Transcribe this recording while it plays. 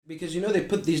Because they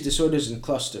put these disorders in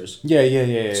clusters.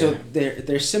 Yeah. So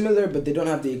they're similar, but they don't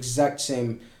have the exact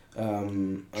same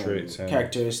traits and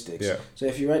characteristics. yeah. So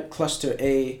if you write cluster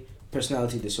A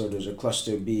personality disorders or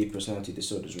cluster B personality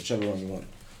disorders, whichever one you want.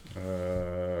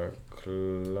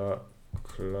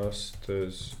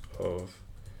 Clusters of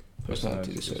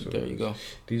Personality disorder. There you go.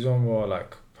 These are more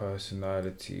like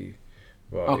personality.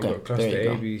 Well, Okay, you've got cluster there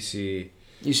you A, go. B, C.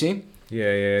 You see?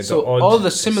 Yeah. So all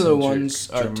the similar ones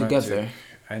are dramatic, together.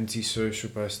 Antisocial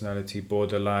personality,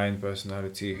 borderline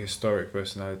personality, historic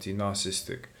personality,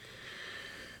 narcissistic.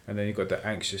 And then you got the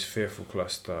anxious, fearful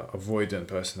cluster, avoidant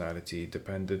personality,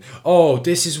 dependent. Oh,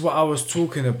 this is what I was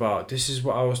talking about.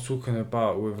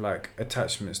 With like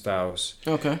attachment styles.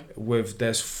 Okay.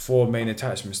 There's 4 main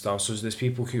attachment styles. So there's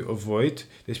people who avoid,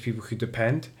 there's people who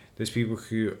depend, there's people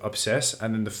who obsess,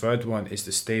 and then the third one is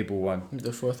the stable one.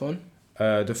 The fourth one?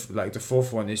 The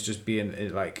fourth one is just being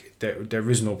like there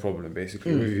is no problem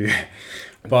basically with you.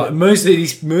 But most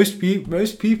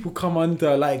people come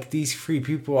under like these 3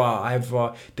 people are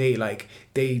either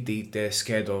they're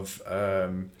scared of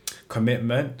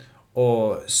commitment,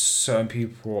 or certain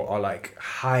people are like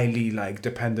highly like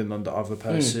dependent on the other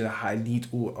person.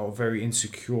 Are very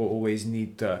insecure, always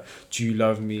need the do you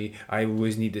love me, I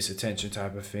always need this attention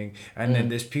type of thing. And then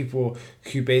there's people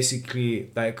who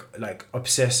basically like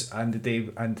obsess and they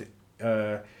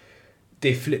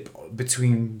flip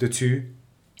between the two.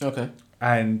 Okay.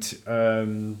 And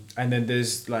then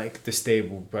there's like the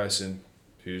stable person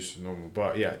who's normal.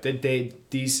 But yeah,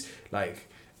 these like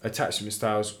attachment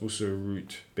styles also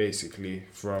root basically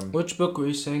from. Which book were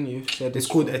you saying you said? It's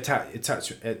called attached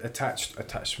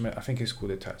attachment. I think it's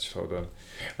called attached. Hold on,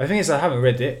 I think I haven't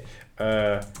read it,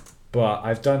 but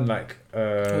I've done like.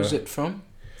 Who's it from?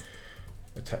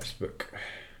 Attached book.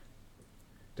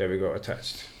 There we go.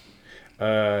 Attached.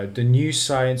 The new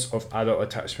science of adult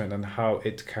attachment and how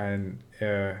it can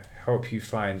help you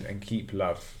find and keep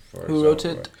love. Who wrote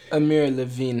it? Amir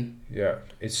Levine. Yeah,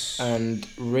 it's and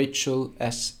Rachel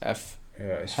S.F.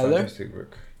 Yeah, it's a Heller? fantastic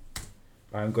book.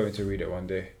 I'm going to read it one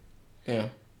day. Yeah.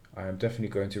 I am definitely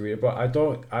going to read it, but I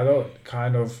don't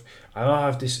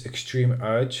have this extreme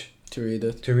urge to read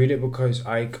it because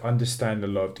I understand a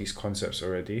lot of these concepts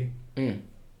already.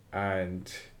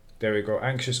 And there we go.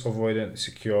 Anxious, avoidant,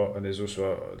 secure, and there's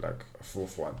also like a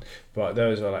fourth one. But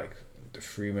those are like the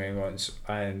 3 main ones.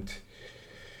 And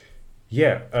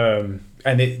yeah,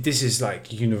 this is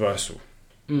like universal.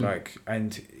 Like,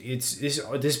 and it's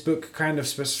this book kind of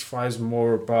specifies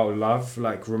more about love,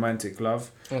 like romantic love.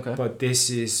 Okay. But this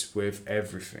is with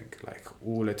everything, like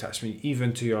all attachment,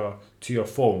 even to your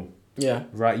phone. Yeah.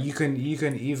 Right. You can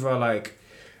either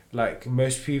like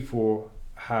most people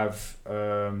have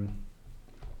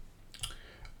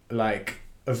like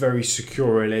a very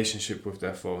secure relationship with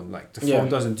their phone. Like the phone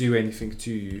doesn't do anything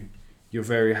to you. You're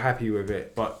very happy with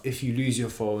it. But if you lose your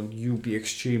phone, you'll be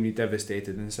extremely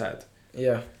devastated and sad.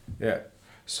 Yeah. Yeah.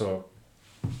 So.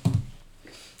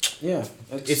 Yeah.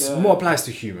 It's more applies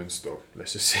to humans though.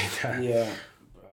 Let's just say that. Yeah.